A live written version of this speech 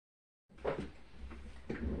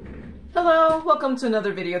Hello, welcome to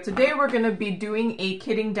another video. Today we're going to be doing a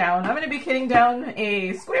kitting down. I'm going to be kitting down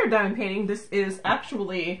a square diamond painting. This is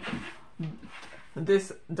actually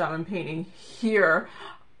this diamond painting here.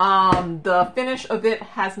 The finish of it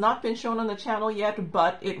has not been shown on the channel yet,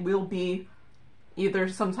 but it will be either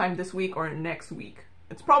sometime this week or next week.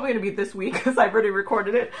 It's probably going to be this week because I've already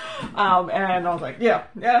recorded it. And I was like, yeah,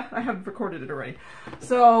 I have recorded it already.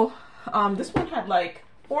 So this one had like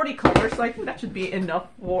 40 colors, so I think that should be enough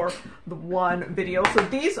for the one video. So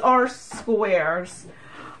these are squares,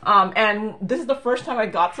 and this is the first time I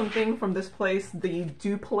got something from this place, the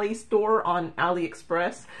Duplay store on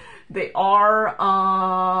AliExpress. They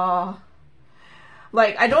are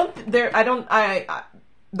like I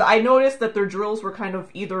noticed that their drills were kind of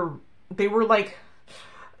either acrylic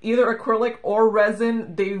or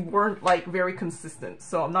resin. They weren't like very consistent,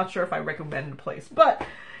 so I'm not sure if I recommend the place, but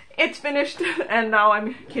it's finished and now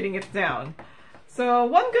I'm kitting it down. So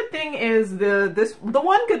one good thing is the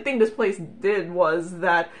one good thing this place did was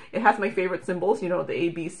that it has my favorite symbols, you know, the A,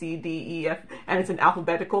 B, C, D, E, F, and it's in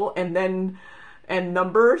alphabetical and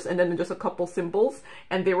numbers, and then just a couple symbols,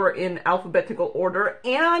 and they were in alphabetical order,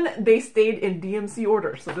 and they stayed in DMC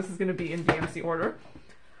order. So this is going to be in DMC order.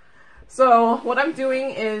 So what I'm doing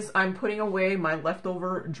is I'm putting away my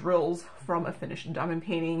leftover drills from a finished diamond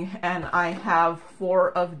painting, and I have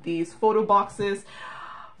 4 of these photo boxes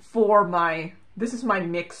for this is my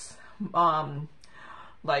mix.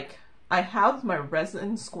 Like I have my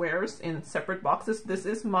resin squares in separate boxes. This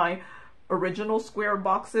is my original square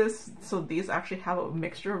boxes, so these actually have a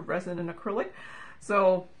mixture of resin and acrylic.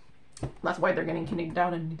 So that's why they're getting kitted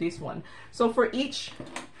down in this one. So for each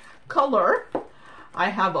color, I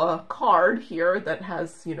have a card here that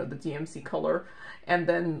has, you know, the DMC color, and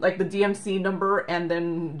then like the DMC number, and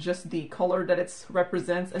then just the color that it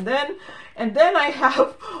represents, and then I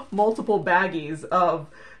have multiple baggies of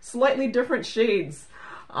slightly different shades.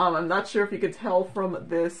 I'm not sure if you could tell from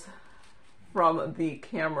the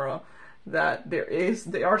camera that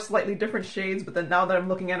they are slightly different shades, but then now that I'm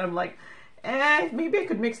looking at them, I'm like, maybe I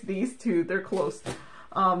could mix these two. They're close.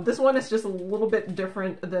 This one is just a little bit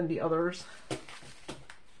different than the others.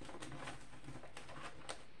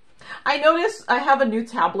 I noticed I have a new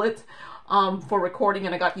tablet for recording,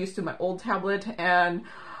 and I got used to my old tablet and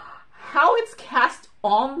how it's cast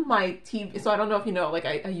on my TV. So I don't know if you know, like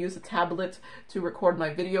I use a tablet to record my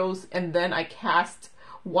videos, and then I cast,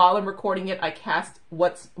 while I'm recording it, I cast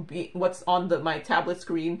what's on my tablet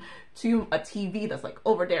screen to a TV that's like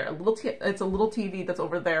over there. It's a little TV that's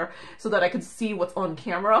over there, so that I could see what's on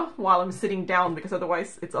camera while I'm sitting down, because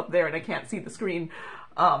otherwise it's up there and I can't see the screen,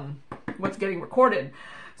 what's getting recorded.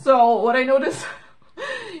 So what I noticed,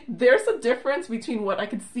 there's a difference between what I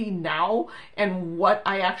can see now and what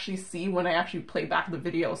I actually see when I actually play back the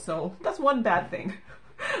video. So that's one bad thing.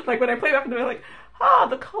 Like when I play back the video, like,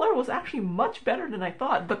 the color was actually much better than I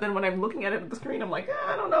thought. But then when I'm looking at it at the screen, I'm like,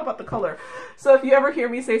 I don't know about the color. So if you ever hear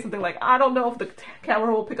me say something like, I don't know if the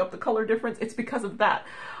camera will pick up the color difference, it's because of that.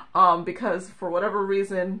 Because for whatever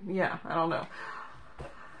reason, yeah, I don't know.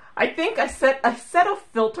 I think I set a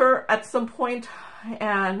filter at some point,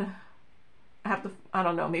 and I have to, I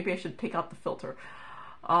don't know, maybe I should take out the filter.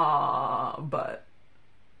 But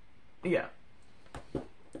yeah.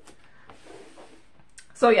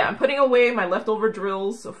 So yeah, I'm putting away my leftover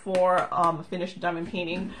drills for finished diamond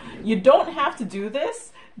painting. You don't have to do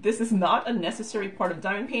this. This is not a necessary part of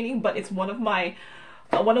diamond painting, but it's one of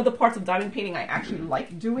the parts of diamond painting I actually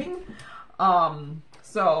like doing.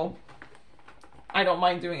 So I don't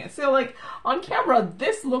mind doing it. So like on camera,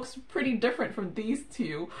 this looks pretty different from these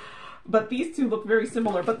two, but these two look very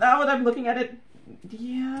similar. But now that I'm looking at it,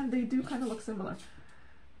 yeah, they do kind of look similar.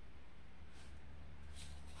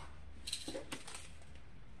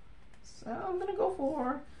 So I'm gonna go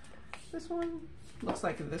for this one. Looks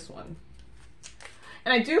like this one.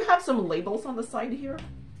 And I do have some labels on the side here,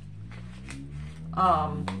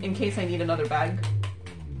 in case I need another bag.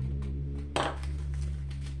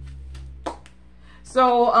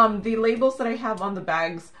 So the labels that I have on the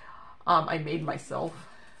bags, I made myself.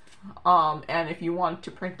 And if you want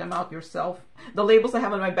to print them out yourself, the labels I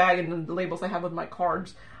have on my bag and then the labels I have on my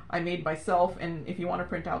cards, I made myself. And if you want to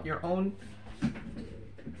print out your own,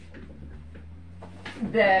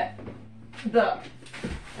 I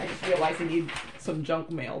just realized I need some junk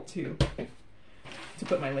mail to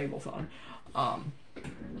put my labels on.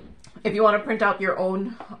 If you want to print out your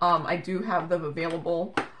own, I do have them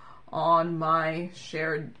available on my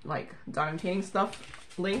shared like diamond painting stuff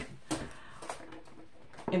link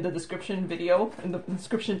in the description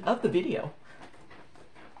of the video.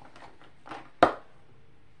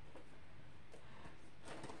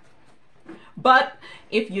 But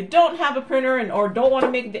if you don't have a printer or don't want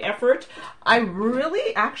to make the effort, I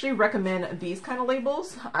really actually recommend these kind of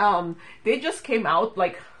labels. They just came out,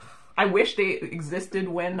 like, I wish they existed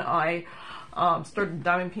when I started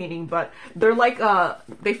diamond painting, but they're like,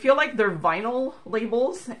 they feel like they're vinyl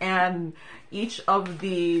labels, and each of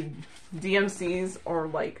the DMCs are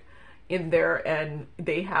like in there, and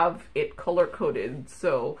they have it color coded.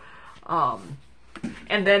 So,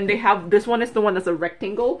 and then they have, this one is the one that's a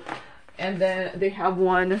rectangle, and then they have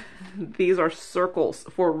one, these are circles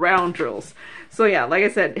for round drills. So yeah, like I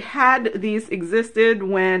said, had these existed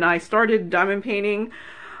when I started diamond painting,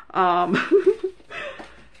 I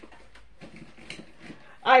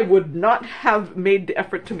would not have made the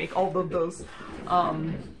effort to make all of those,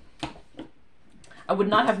 I would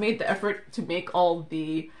not have made the effort to make all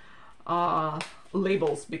the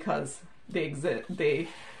labels, because they exist.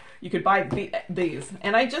 You could buy these,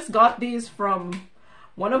 and I just got these from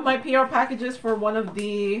one of my PR packages for one of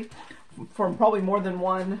the, from probably more than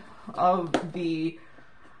one of the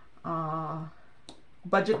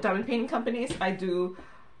budget diamond painting companies I do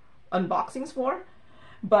unboxings for,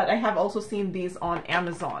 but I have also seen these on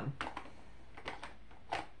Amazon.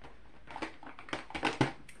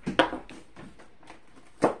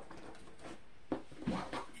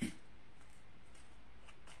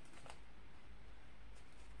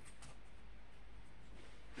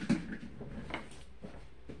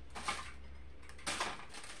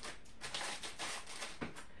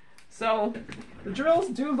 So the drills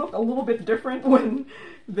do look a little bit different when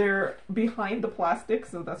they're behind the plastic,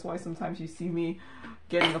 so that's why sometimes you see me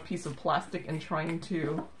getting a piece of plastic and trying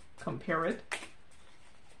to compare it.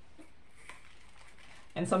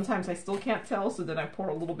 And sometimes I still can't tell, so then I pour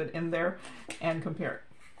a little bit in there and compare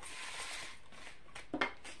it.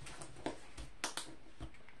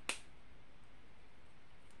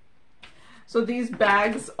 So these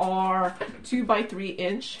bags are 2 by 3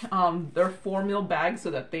 inch. They're 4 mil bags so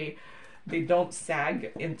that they don't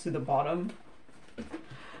sag into the bottom.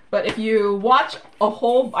 But if you watch a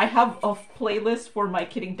whole, I have a playlist for my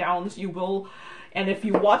kitting downs, you will, and if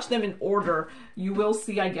you watch them in order, you will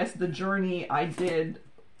see, I guess, the journey I did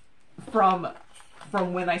from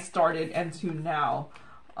when I started and to now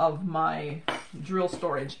of my drill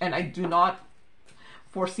storage. And I do not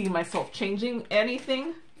foresee myself changing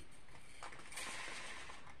anything,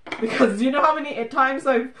 because you know how many times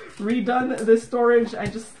I've redone this storage. I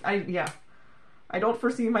don't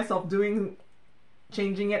foresee myself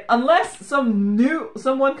changing it unless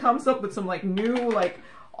someone comes up with some like new, like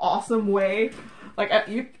awesome way. Like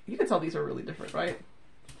you can tell these are really different, right?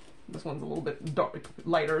 This one's a little bit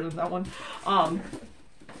lighter than that one.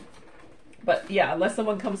 But yeah, unless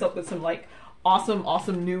someone comes up with some like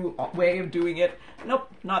awesome new way of doing it.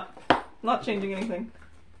 Nope, not changing anything.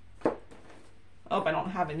 Oh, I don't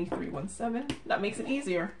have any 317. That makes it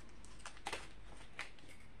easier.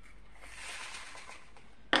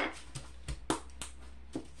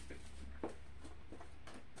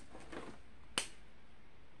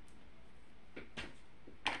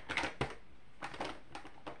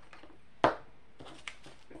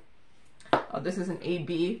 This is an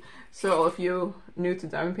AB. So if you're new to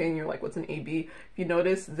diamond painting, you're like, what's an AB? If you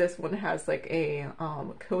notice, this one has like a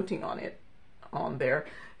coating on it, on there,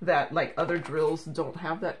 that like other drills don't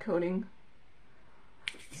have that coating.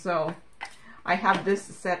 So I have this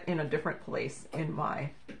set in a different place in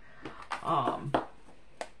my, I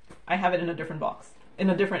have it in a different box,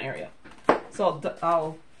 in a different area. So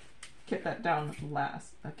I'll get that down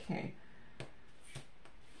last. Okay.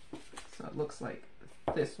 So it looks like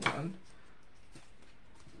this one.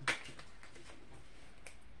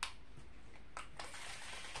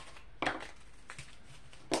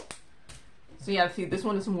 So yeah, see, this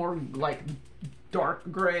one is more like dark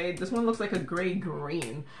gray. This one looks like a gray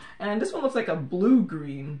green. And this one looks like a blue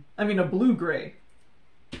green. I mean, a blue gray.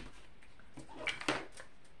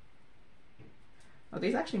 Oh,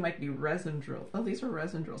 these actually might be resin drills. Oh, these are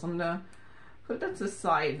resin drills. I'm gonna put that to the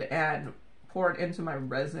side and pour it into my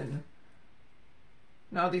resin.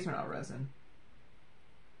 No, these are not resin.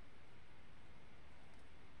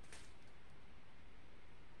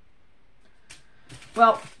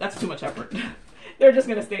 Well, that's too much effort. They're just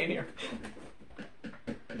gonna stay in here.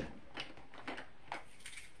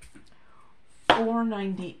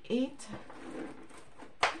 $4.98.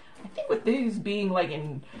 I think with these being like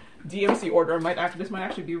in DMC order, this might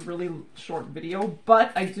actually be a really short video,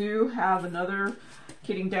 but I do have another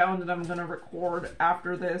kitting down that I'm gonna record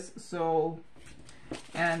after this, so,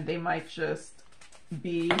 and they might just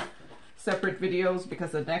be separate videos,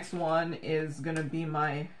 because the next one is gonna be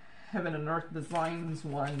my Heaven and Earth Designs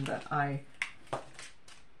one that I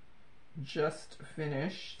just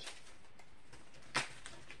finished.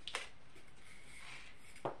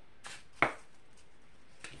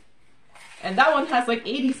 And that one has like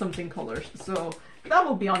 80 something colors, so that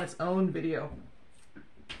will be on its own video.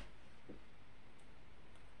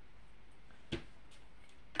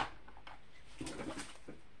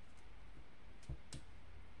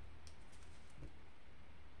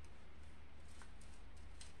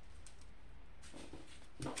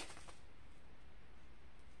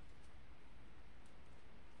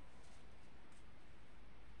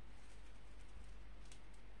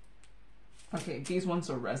 Okay, these ones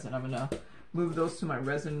are resin. I'm gonna move those to my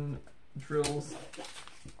resin drills.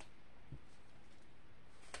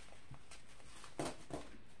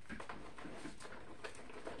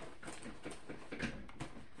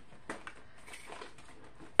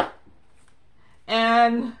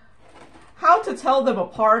 And how to tell them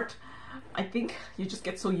apart, I think you just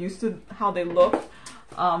get so used to how they look.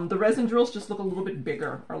 The resin drills just look a little bit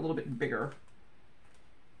bigger, or a little bit bigger.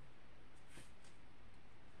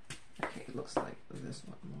 Okay, it looks like this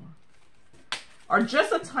one more. Are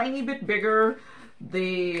just a tiny bit bigger.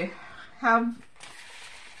 They have,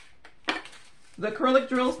 the acrylic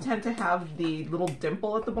drills tend to have the little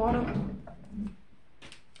dimple at the bottom.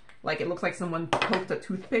 Like it looks like someone poked a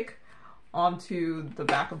toothpick onto the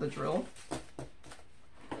back of the drill.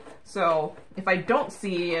 So if I don't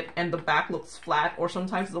see it and the back looks flat, or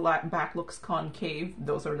sometimes the back looks concave,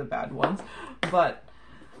 those are the bad ones. But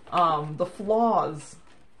the flaws,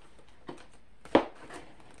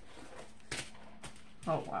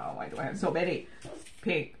 oh wow, why do I have so many?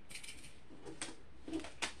 Pink.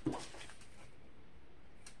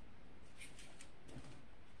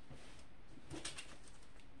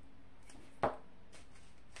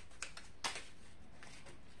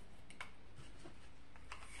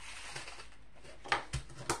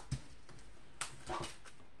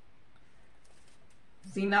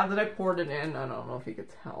 See, now that I poured it in, I don't know if you could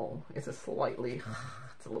tell, it's a slightly,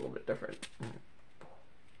 it's a little bit different.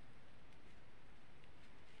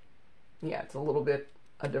 Yeah, it's a little bit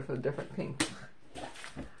a different pink.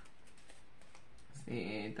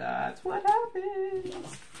 See, that's what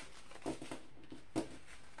happens.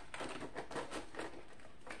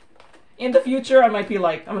 In the future, I might be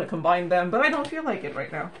like, I'm gonna combine them, but I don't feel like it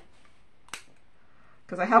right now.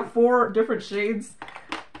 Because I have 4 different shades.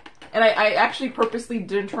 And I actually purposely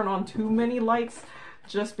didn't turn on too many lights,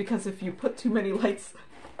 just because if you put too many lights,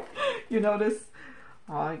 you notice.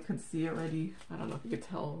 Oh, I could see already. I don't know if you could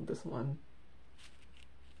tell this one.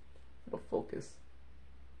 It'll focus.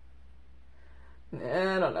 I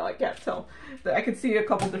don't know, I can't tell. I could see a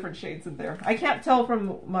couple different shades in there. I can't tell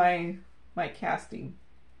from my casting.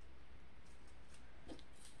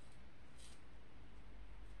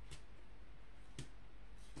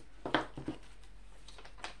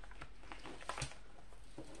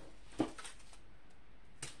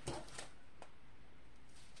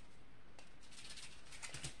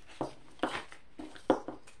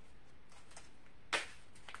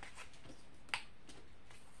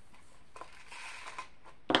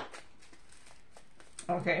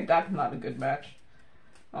 Okay, that's not a good match.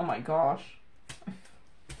 Oh my gosh.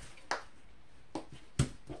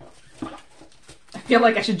 I feel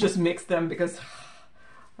like I should just mix them because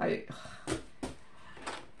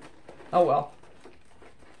oh well.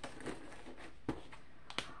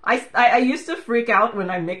 I used to freak out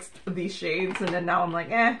when I mixed these shades, and then now I'm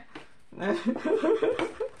like, eh.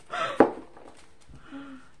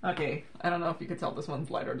 Okay, I don't know if you could tell this one's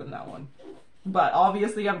lighter than that one. But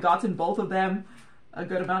obviously I've gotten both of them a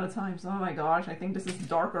good amount of times. Oh my gosh, I think this is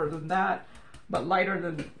darker than that, but lighter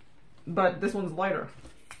than, but this one's lighter.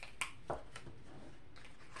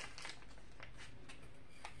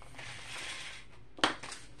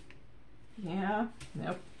 Yeah,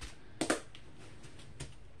 nope.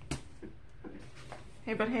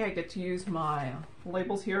 Hey, but hey, I get to use my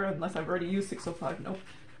labels here unless I've already used 605. Nope.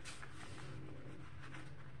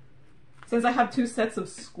 Since I have 2 sets of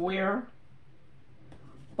square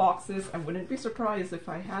boxes, I wouldn't be surprised if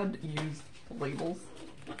I had used labels.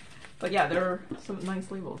 But yeah, there are some nice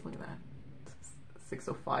labels. Look at that.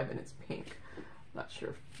 605 and it's pink. Not sure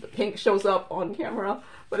if the pink shows up on camera,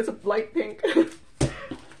 but it's a light pink.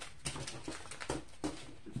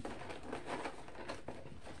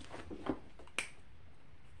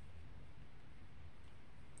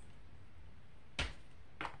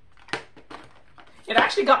 It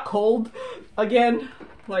actually got cold again.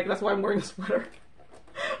 Like, that's why I'm wearing a sweater.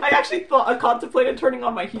 I actually I contemplated turning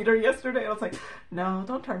on my heater yesterday. I was like, no,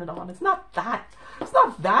 don't turn it on. It's not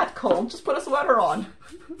that cold. Just put a sweater on.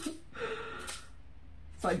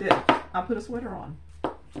 So I did. I put a sweater on.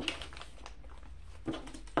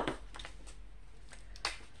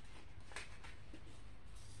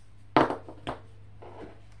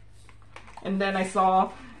 And then I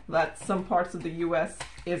saw that some parts of the US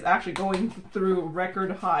is actually going through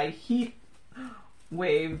record high heat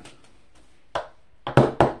wave.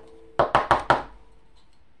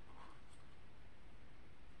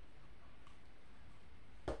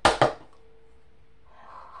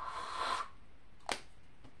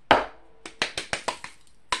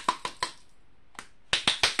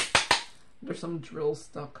 There's some drills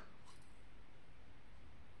stuck.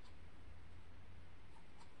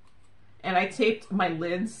 And I taped my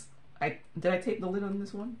lids. Did I tape the lid on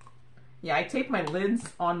this one? Yeah, I taped my lids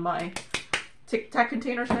on my Tic Tac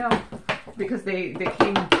containers now because they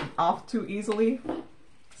came off too easily.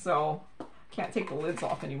 So can't take the lids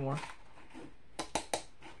off anymore.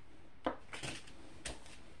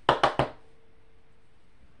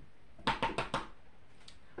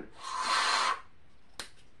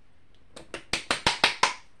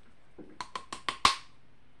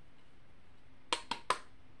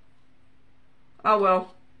 Oh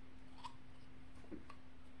well.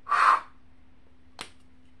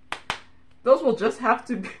 Those will just have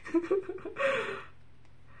to be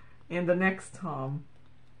in the next Tom.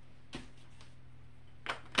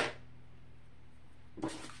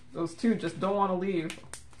 Those two just don't want to leave.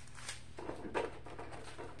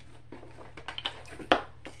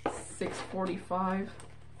 6:45.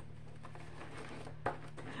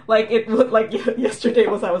 Like it looked like yesterday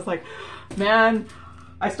was, I was like, man,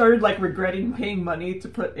 I started like regretting paying money to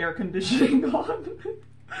put air conditioning on.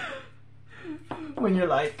 When you're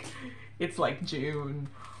like, it's like June.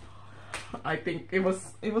 I think it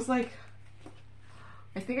was like,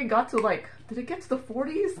 I think it got to like, did it get to the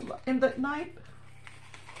 40s in the night?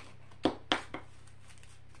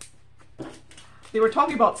 They were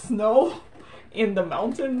talking about snow in the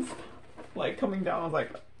mountains, like coming down. I was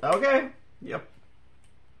like, okay, yep.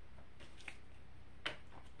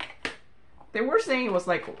 They were saying it was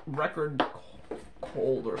like record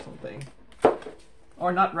cold or something.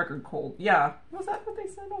 Or not record cold. Yeah. Was that what they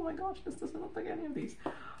said? Oh my gosh, this doesn't look like any of these.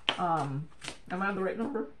 Am I on the right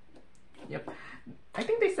number? Yep. I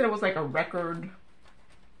think they said it was like a record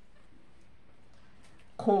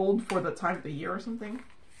cold for the time of the year or something.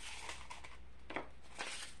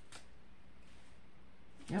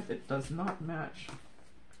 Yep, it does not match.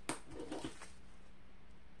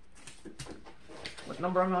 What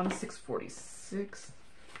number I'm on? 646.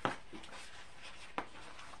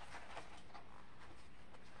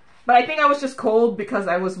 But I think I was just cold because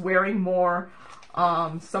I was wearing more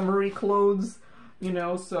summery clothes, you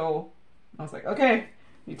know, so I was like, okay,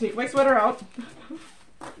 you take my sweater out.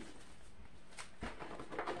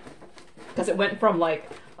 Because it went from like,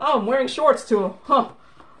 oh, I'm wearing shorts to, huh,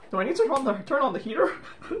 do I need to turn on the heater?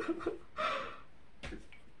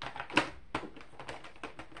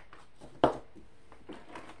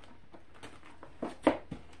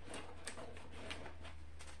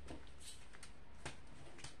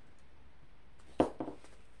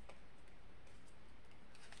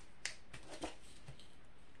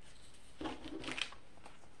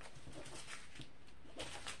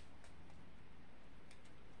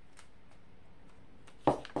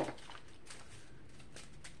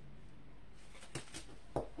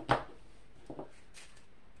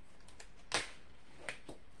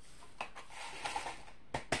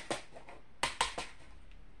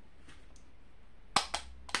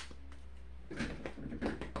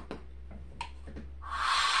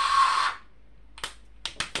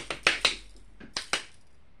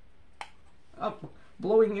 Oh,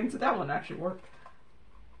 blowing into that one actually worked.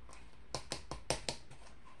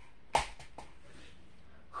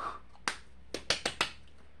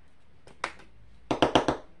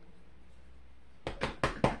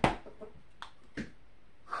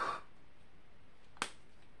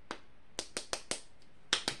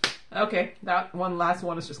 Okay, that one last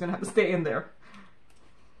one is just gonna have to stay in there.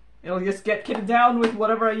 It'll just get kitted down with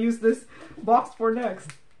whatever I use this box for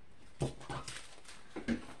next.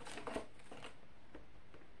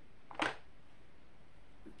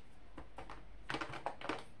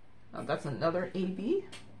 That's another AB.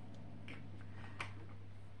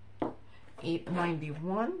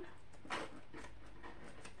 891.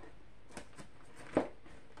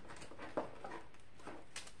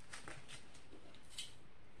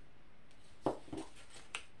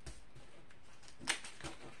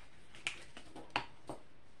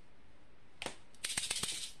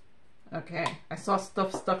 Okay, I saw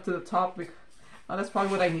stuff stuck to the top. That's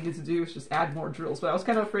probably what I needed to do, is just add more drills. But I was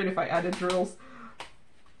kind of afraid if I added drills,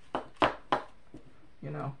 you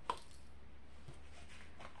know,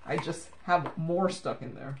 I just have more stuck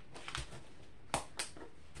in there.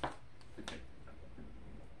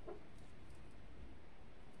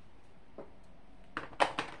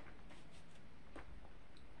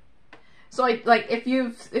 So like if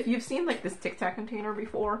you've seen like this Tic Tac container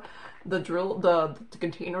before, the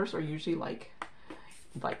containers are usually like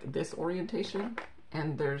this orientation,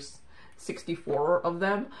 and there's 64 of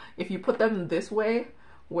them. If you put them this way,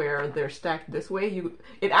 where they're stacked this way, you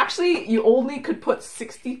only could put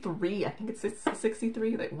 63. I think it's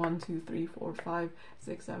 63. Like 1, 2, 3, 4, 5,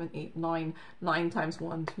 6, 7, 8, 9. 9 times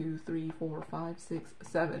 1, 2, 3, 4, 5, 6,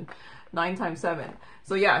 7. 9 times 7.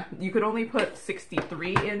 So yeah, you could only put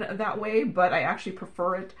 63 in that way, but I actually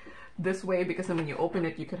prefer it this way because then when you open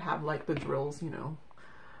it, you could have like the drills, you know,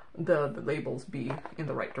 the labels be in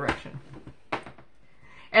the right direction.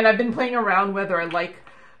 And I've been playing around whether I like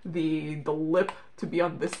the lip to be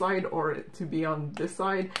on this side or to be on this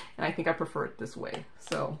side, and I think I prefer it this way.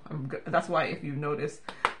 So that's why, if you notice,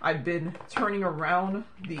 I've been turning around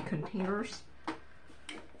the containers.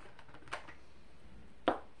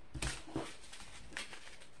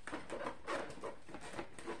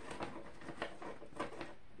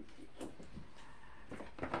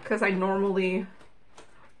 Because I normally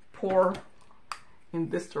pour in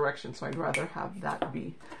this direction, so I'd rather have that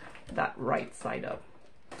be that right side up.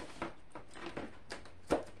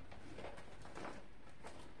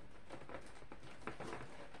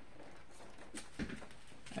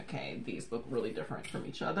 Okay, these look really different from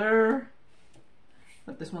each other,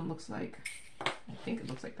 but this one looks like, I think it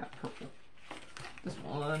looks like that purple. This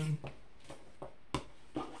one.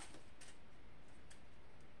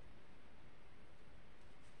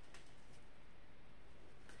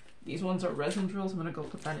 These ones are resin drills. I'm gonna go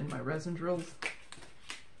put that in my resin drills.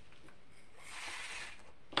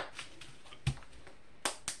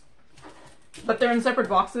 But they're in separate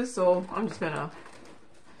boxes, so I'm just gonna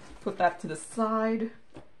put that to the side.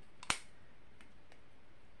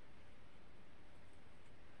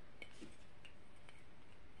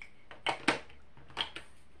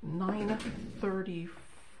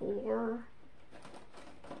 $9.34.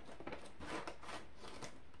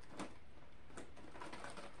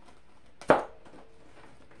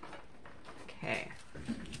 Okay.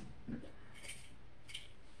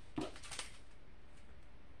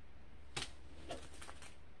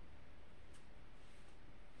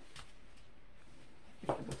 It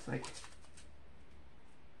looks like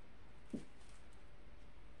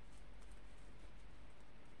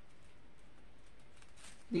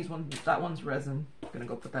these ones, that one's resin. I'm gonna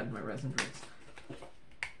go put that in my resin drills.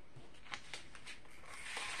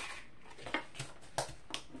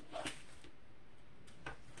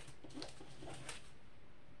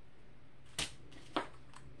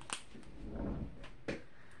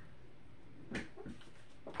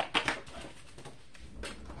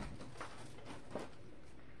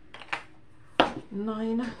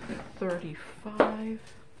 $9.35.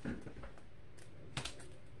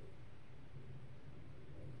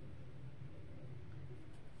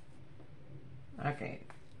 Okay.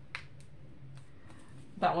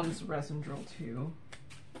 That one's resin drill too.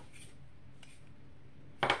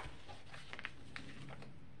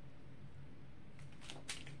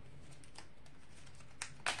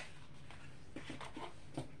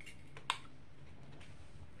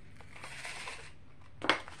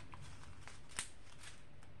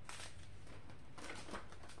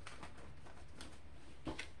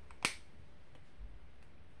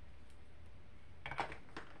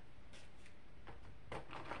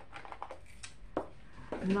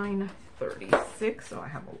 $9.36. So I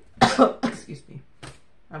have a excuse me.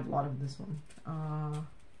 I have a lot of this one.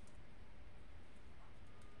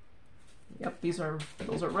 Yep,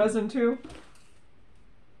 those are resin too.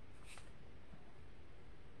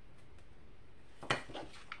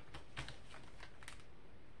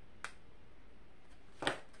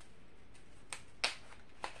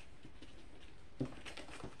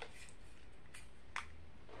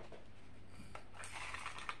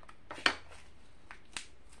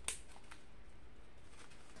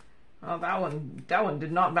 Oh, that one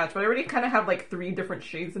did not match, but I already kind of have like 3 different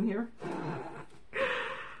shades in here.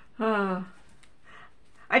 I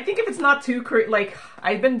think if it's not too like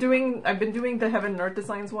I've been doing the Heaven and Earth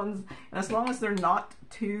Designs ones, and as long as they're not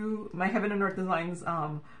too, my Heaven and Earth Designs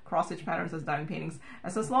cross stitch patterns as diamond paintings,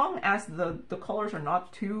 as long as the colors are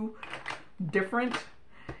not too different,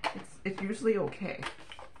 it's usually okay.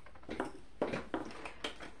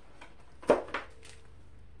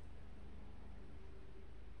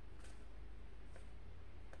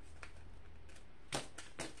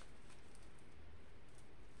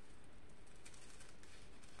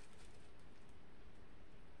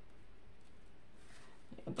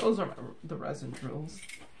 Those are the resin drills.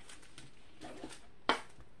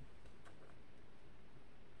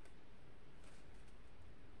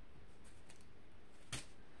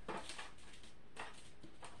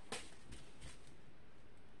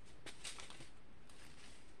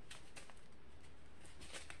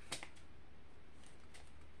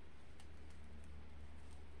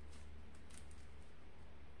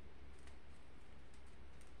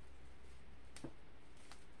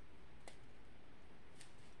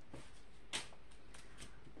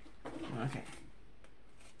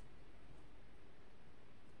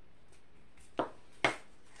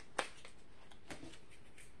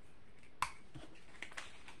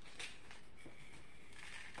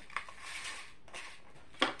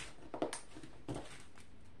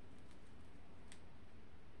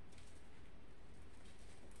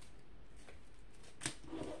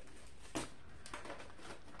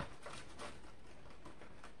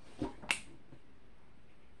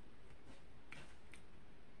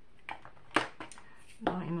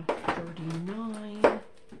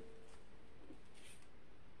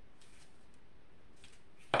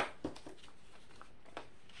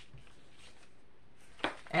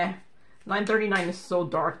 939 is so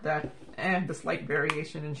dark that, the slight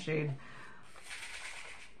variation in shade,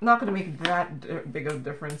 not going to make that big of a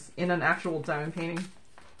difference in an actual diamond painting.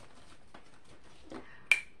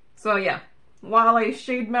 So yeah, while I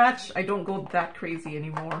shade match, I don't go that crazy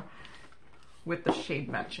anymore with the shade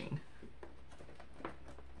matching.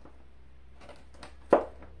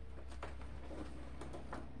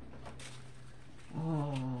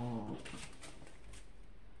 Oh.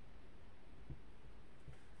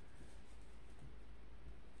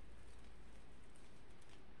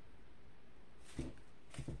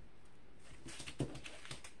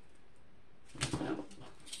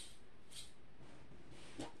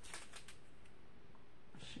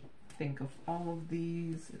 Think of all of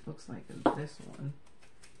these. It looks like this one.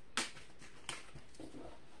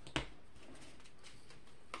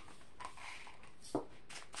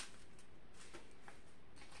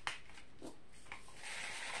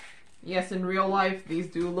 Yes, in real life, these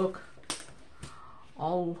do look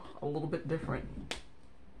all a little bit different.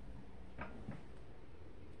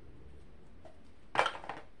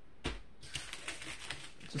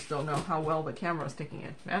 Just don't know how well the camera is taking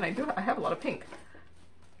it. Man, I have a lot of pink.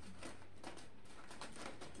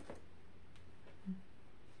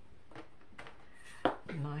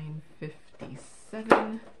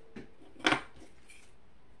 $9.57.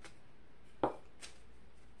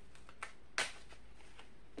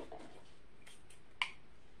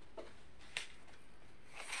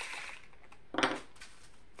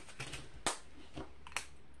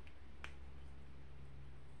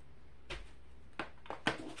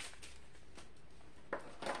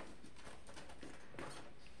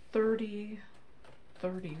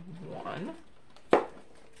 $30.31.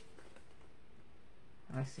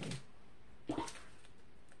 I see.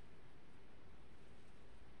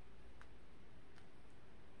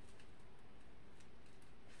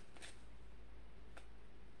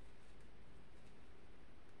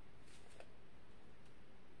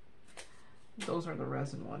 Those are the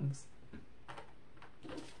resin ones.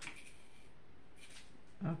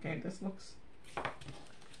 Okay, this looks...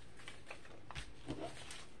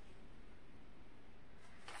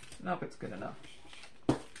 Nope, it's good enough.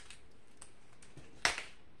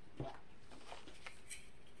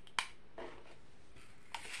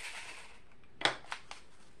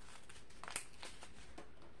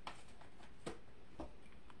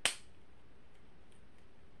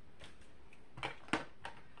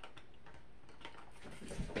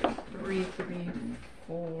 Three,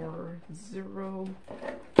 4, 0.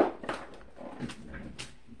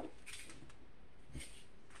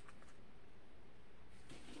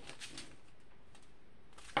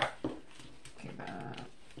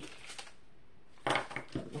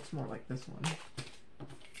 More like this one.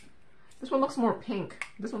 This one looks more pink.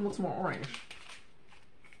 This one looks more orange.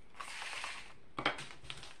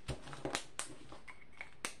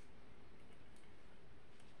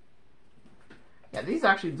 Yeah, these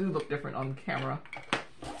actually do look different on camera.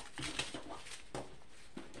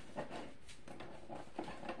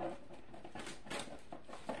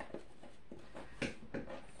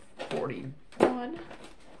 $41.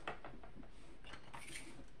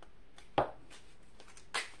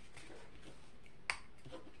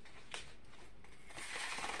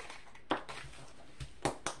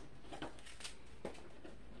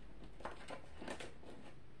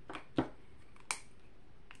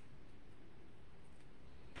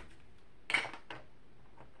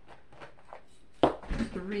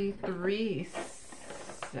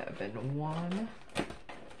 $3.71.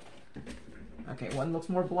 Okay, one looks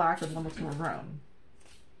more black and one looks more brown.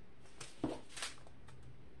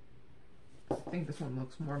 I think this one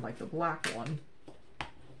looks more like the black one.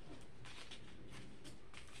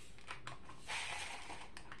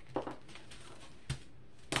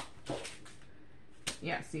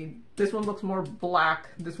 Yeah, see, this one looks more black,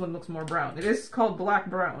 this one looks more brown. It is called black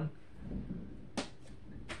brown.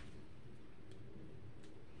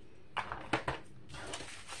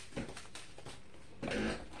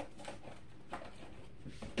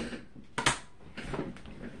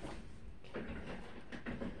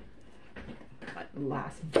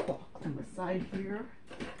 Last box on the side here.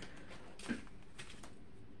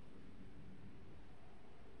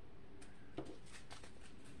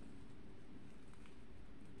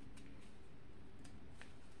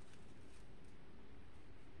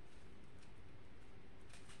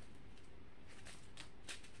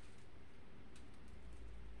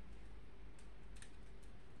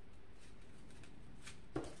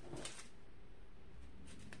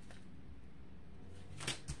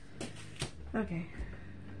 Okay.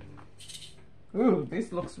 Ooh,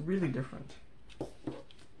 this looks really different.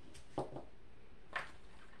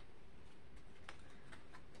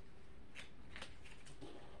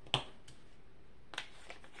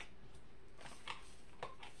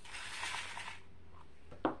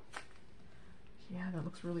 yeah, that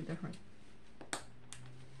looks really different.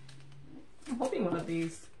 I'm hoping one of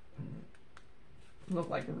these look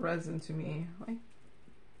like resin to me.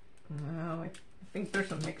 No, I think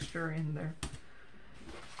there's a mixture in there.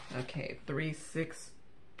 Okay, 3/6.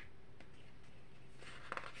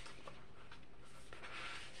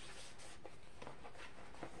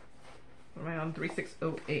 What am I on?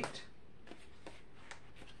 3608.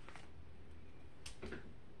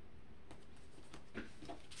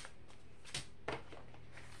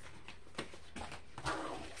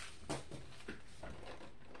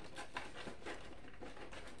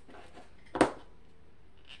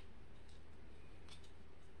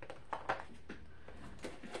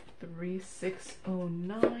 Three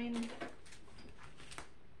 609.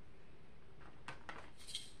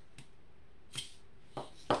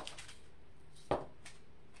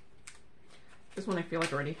 This one I feel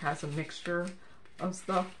like already has a mixture of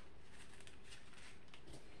stuff.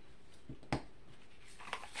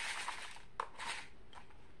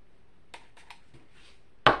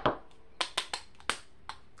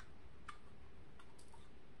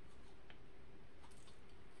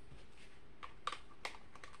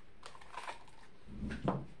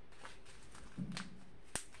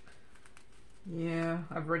 Yeah,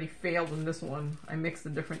 I've already failed in this one. I mixed a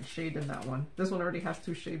different shade in that one. This one already has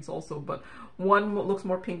 2 shades also, but one looks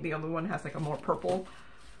more pink, the other one has like a more purple.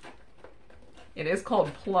 It is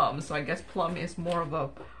called plum, so I guess plum is more of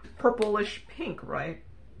a purplish pink, right?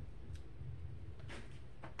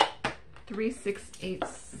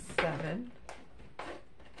 3687.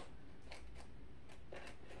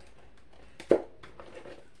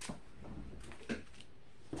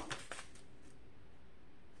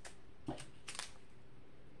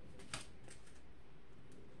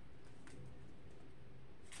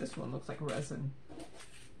 This one looks like resin.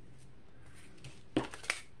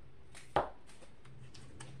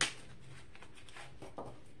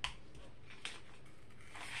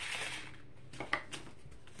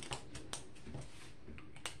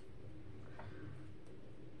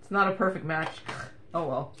 It's not a perfect match. Oh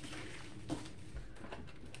well.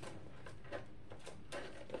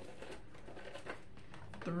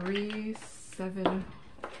 Three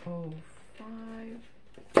 705.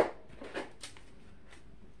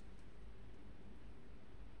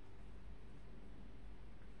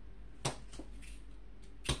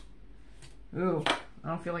 Ooh, I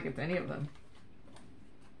don't feel like it's any of them.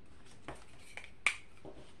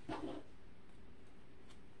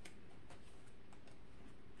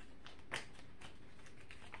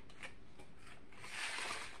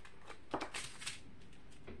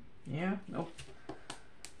 Yeah, nope.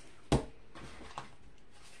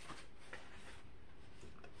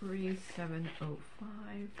 Three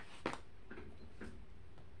 705.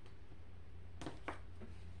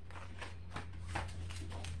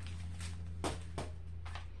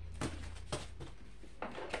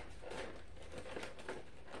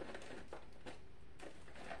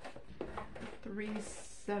 Three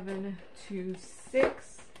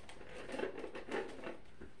 726.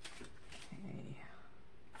 Okay.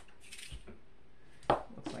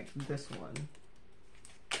 Looks like this one.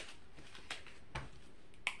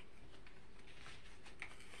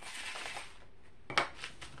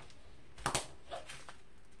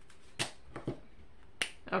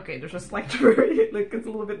 Okay, there's a slight variation. Like it's a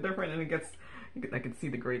little bit different, and it gets. I can see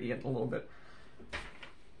the gradient a little bit.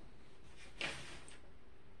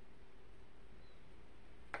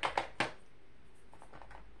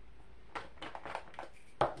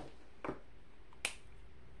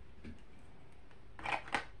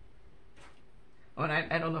 Oh,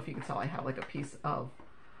 and I don't know if you can tell, I have like a piece of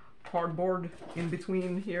cardboard in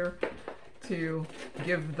between here to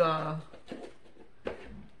give the,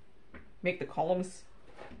 make the columns.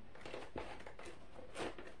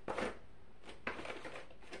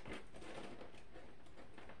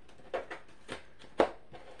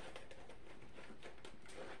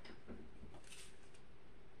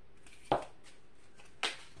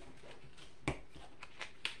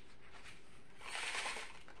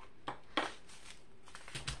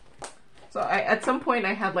 So at some point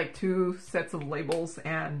I had like 2 sets of labels,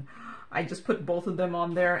 and I just put both of them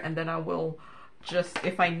on there, and then I will just,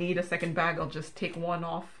 if I need a second bag, I'll just take one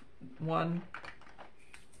off one.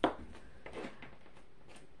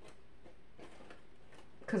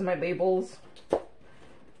 Because my labels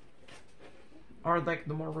are like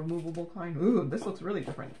the more removable kind. Ooh, this looks really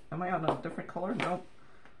different. Am I on a different color? Nope.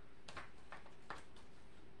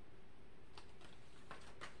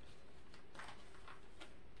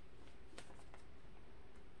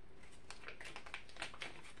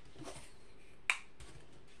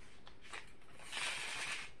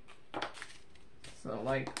 So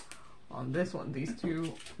like on this one. These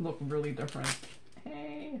two look really different.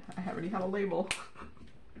 Hey, I already have a label.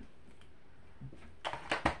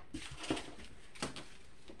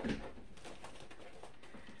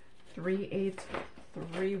 Three, 8,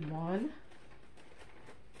 3, 1.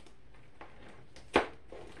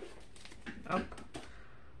 Oh, I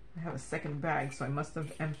have a second bag, so I must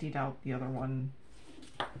have emptied out the other one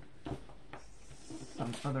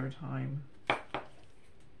some other time. I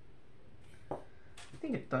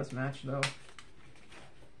think it does match though.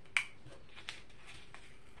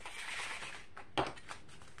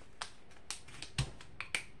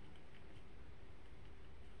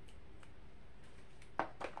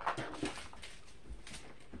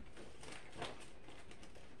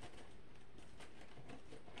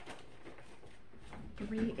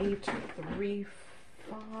 Three, 8, 3,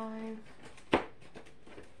 5.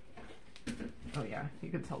 Oh yeah, you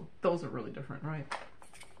can tell those are really different, right?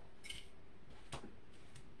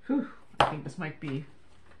 Whew, I think this might be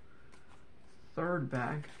third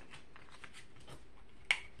bag.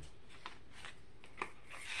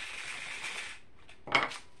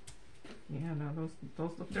 Yeah, no,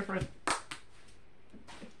 those look different.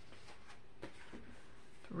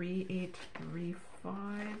 3, 8, 3,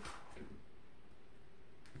 5.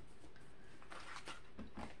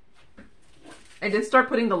 I did start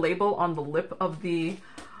putting the label on the lip of the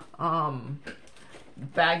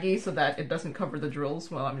baggie so that it doesn't cover the drills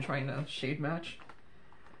while I'm trying to shade match.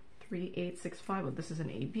 3, 8, 6, 5. Well, this is an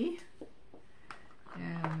AB.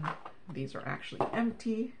 And these are actually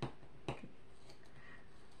empty.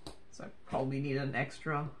 So I probably need an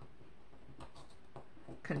extra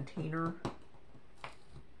container.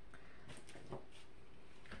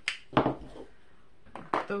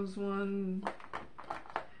 Those one.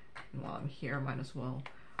 While I'm here, I might as well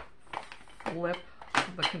flip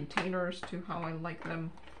the containers to how I like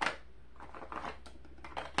them.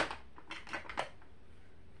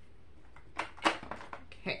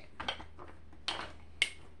 Okay.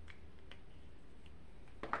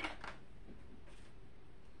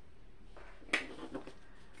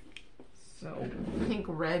 So pink,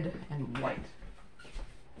 red, and white.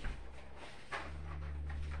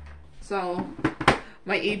 So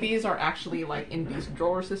my ABs are actually like in these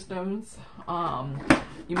drawer systems.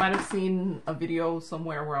 You might have seen a video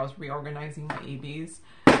somewhere where I was reorganizing my ABs.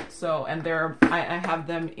 So, and I have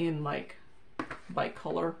them in like by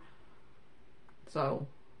color. So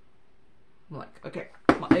I'm like, okay,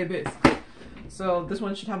 my ABs. So this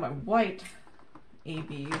one should have my white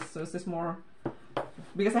ABs. So is this more,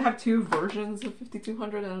 because I have two versions of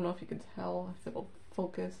 5200. I don't know if you can tell if it'll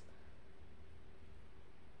focus.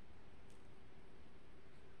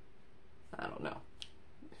 I don't know.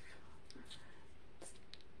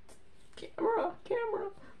 Camera,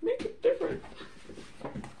 make it different.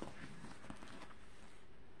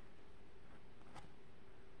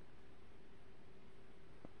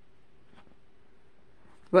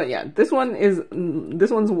 But yeah, this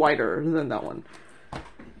one's wider than that one.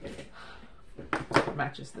 It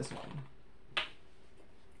matches this one.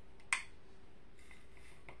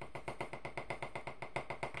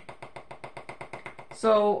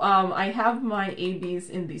 So I have my ABs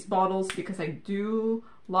in these bottles because I do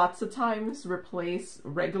lots of times replace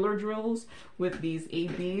regular drills with these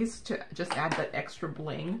ABs to just add that extra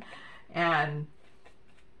bling. And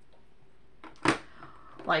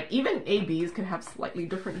like even ABs can have slightly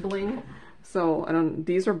different bling. So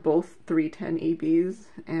these are both 310 ABs,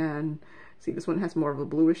 and see, this one has more of a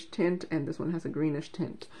bluish tint and this one has a greenish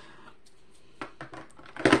tint.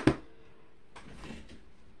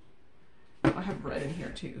 I have red in here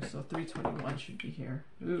too, so 321 should be here.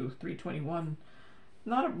 Ooh, 321.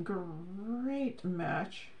 Not a great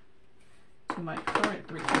match to my current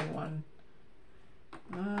 321.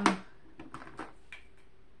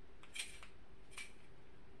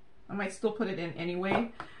 I might still put it in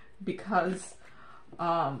anyway because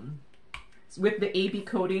with the AB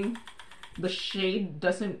coating, the shade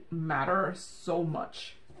doesn't matter so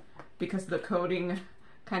much because the coating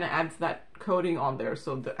kind of adds that coating on there,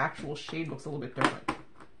 so the actual shade looks a little bit different.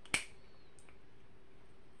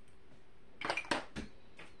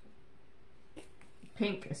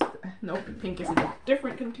 Pink is, nope, pink is in a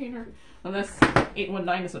different container, unless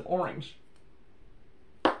 819 is an orange.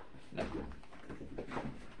 No.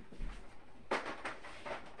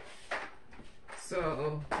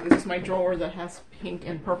 So this is my drawer that has pink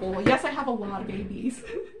and purple. Yes, I have a lot of ABs.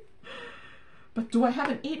 But do I have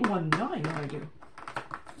an 819? No, I do.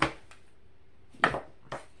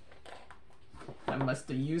 I must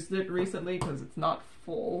have used it recently because it's not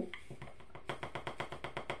full.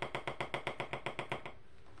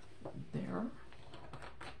 There.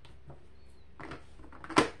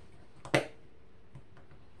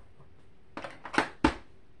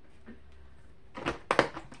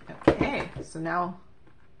 So now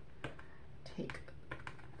take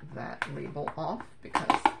that label off because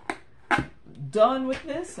I'm done with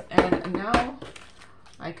this, and now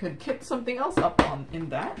I could kit something else up on in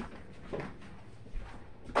that.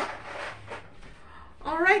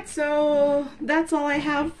 Alright, so that's all I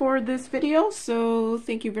have for this video. So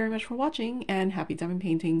thank you very much for watching and happy diamond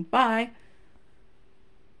painting. Bye!